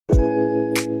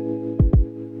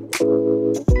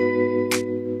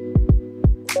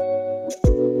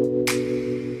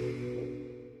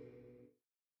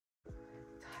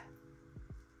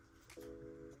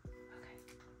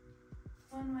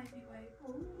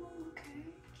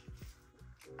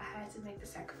the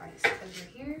sacrifice because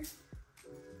you're here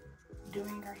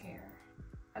doing our hair,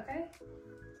 okay?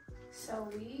 So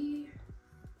we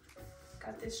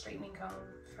got this straightening comb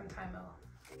from TYMO.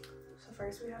 So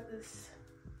first we have this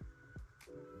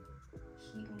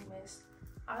Hiti mist.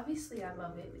 Obviously I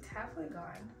love it. It's halfway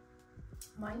gone.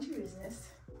 Mind your business.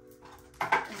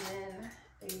 And then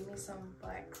they gave me some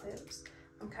black clips.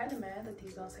 I'm kind of mad that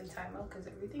these don't say TYMO because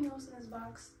everything else in this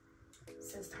box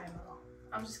says TYMO.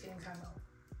 I'm just kidding, TYMO.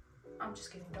 I'm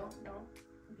just kidding. Don't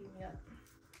beat me up.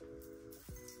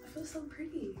 I feel so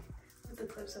pretty with the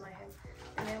clips in my head.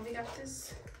 And then we got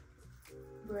this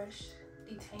brush,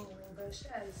 detangling brush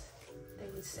as they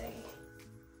would say,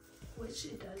 which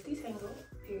it does detangle,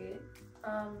 period.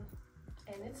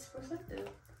 And it's reflective.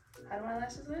 How do my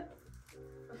lashes look?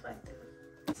 Reflective.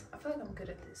 I feel like I'm good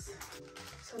at this.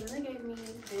 So then they gave me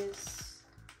this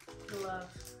glove.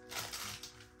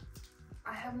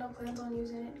 I have no plans on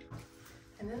using it.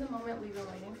 And then the moment we've been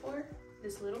waiting for,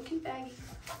 this little cute baggie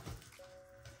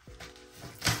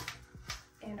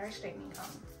and our straightening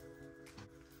comb.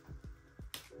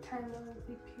 TYMO,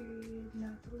 big period,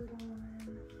 not the little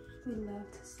one. We love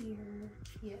to see her.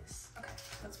 Yes. Okay,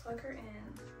 let's plug her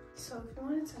in. So if you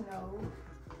wanted to know,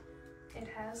 it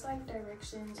has like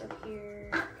directions up here,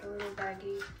 a little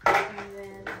baggie, and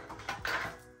then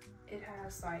it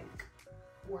has like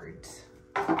words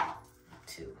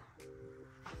too.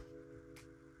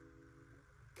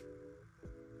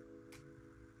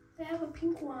 They have a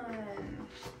pink one.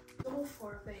 Little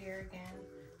four of the hair again.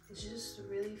 It's just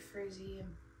really frizzy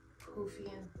and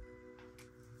poofy and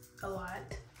a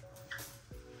lot.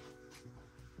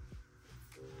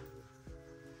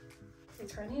 We're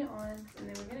turning it on, and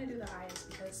then we're gonna do the highest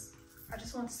because I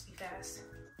just want this to be fast.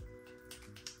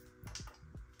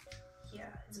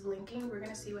 Yeah, it's blinking. We're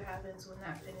gonna see what happens when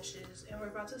that finishes, and we're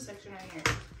about to section our hair.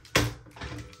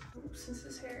 Oops, since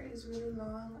this hair is really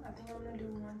long, I think I'm gonna do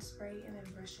one spray and then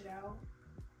brush it out,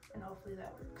 and hopefully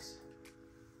that works.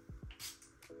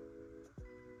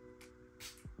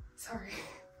 Sorry.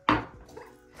 I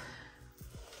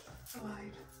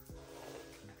lied.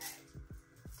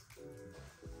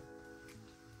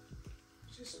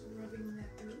 Just rubbing that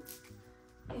through,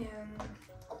 and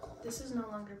this is no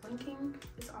longer blinking,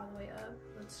 it's all the way up.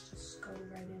 Let's just go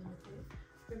right in with it.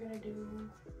 We're gonna do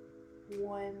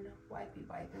one wipey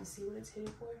wipe and see what it's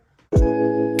hitting for.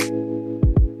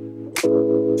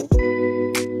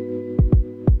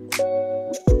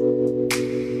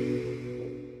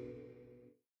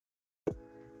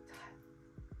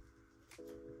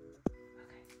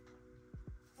 Okay,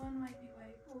 one wipey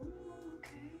wipe. Ooh,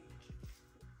 okay.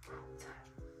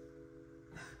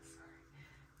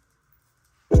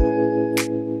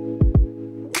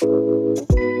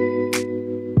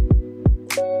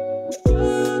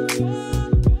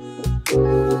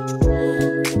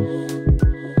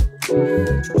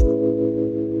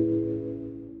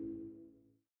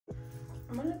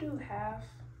 I'm gonna do half,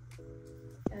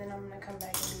 and then I'm gonna come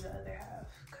back and do the other half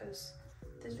because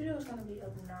this video is gonna be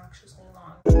obnoxiously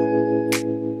long.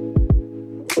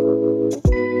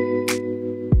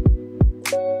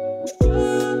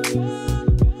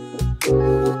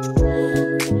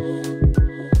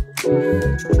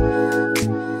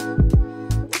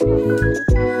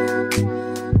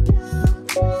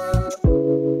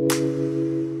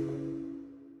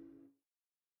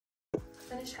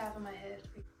 Finish half of my head.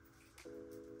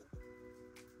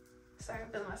 Sorry, I'm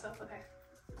feeling myself. Okay.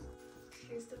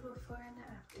 Here's the before and the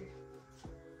after.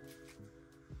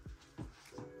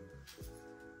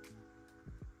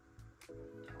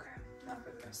 Okay, now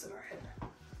for the rest of our head.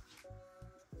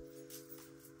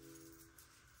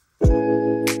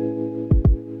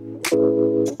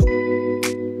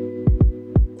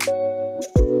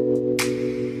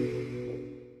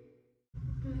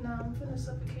 Now I'm gonna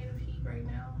suffocate of heat right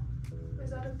now. Is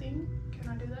that a thing? Can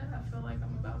I do that? I feel like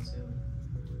I'm about to.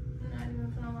 I'm not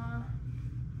even gonna lie.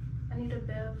 I need a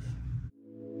bev.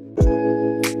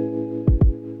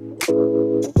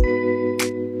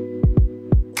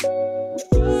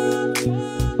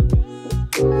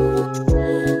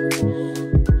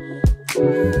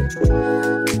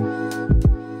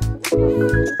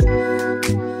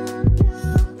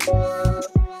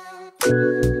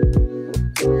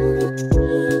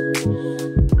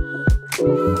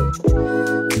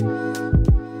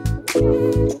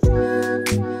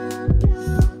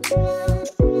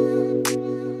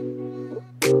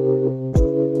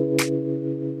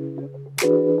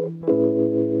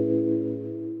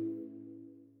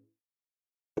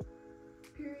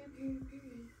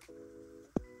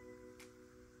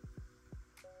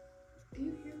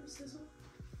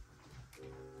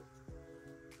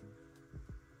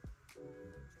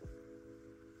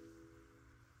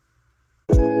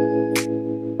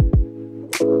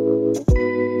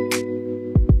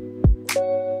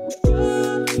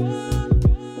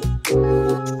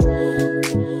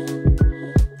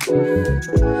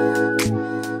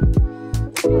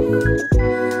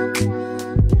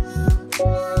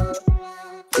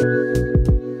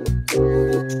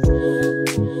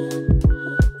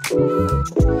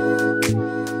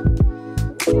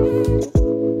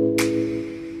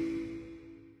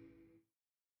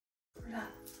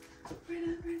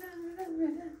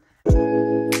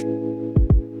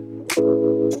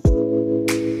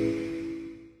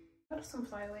 Some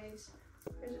flyaways.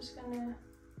 We're just gonna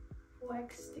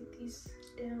wax stick these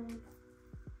down.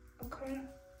 Okay.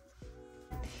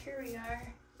 And here we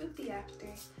are with the after.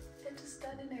 It just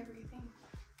done and everything.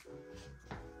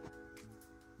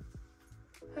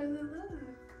 How does it look?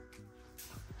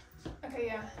 Okay,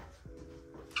 yeah.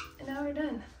 And now we're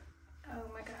done. Oh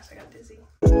my gosh, I got dizzy.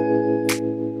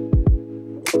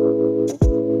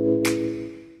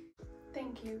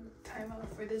 Thank you, TYMO,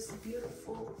 for this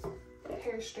beautiful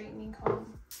hair straightening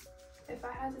comb. If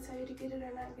I had to tell you to get it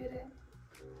or not get it,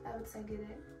 I would say get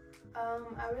it. I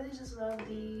really just love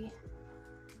the,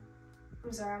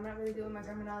 I'm sorry, I'm not really good with my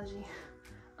terminology.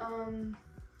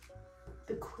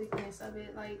 The quickness of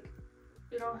it. Like,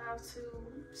 you don't have to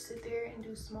sit there and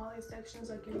do smaller sections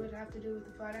like you would have to do with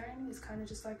the flat iron. It's kind of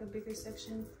just like a bigger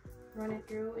section, run it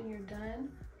through and you're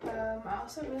done. I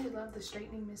also really love the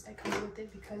straightening mist that comes with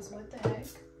it because what the heck?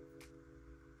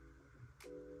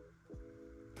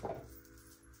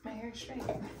 My hair is straight.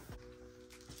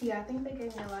 Yeah, I think they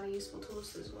gave me a lot of useful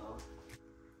tools as well.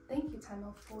 Thank you,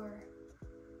 TYMO, for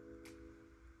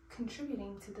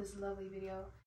contributing to this lovely video.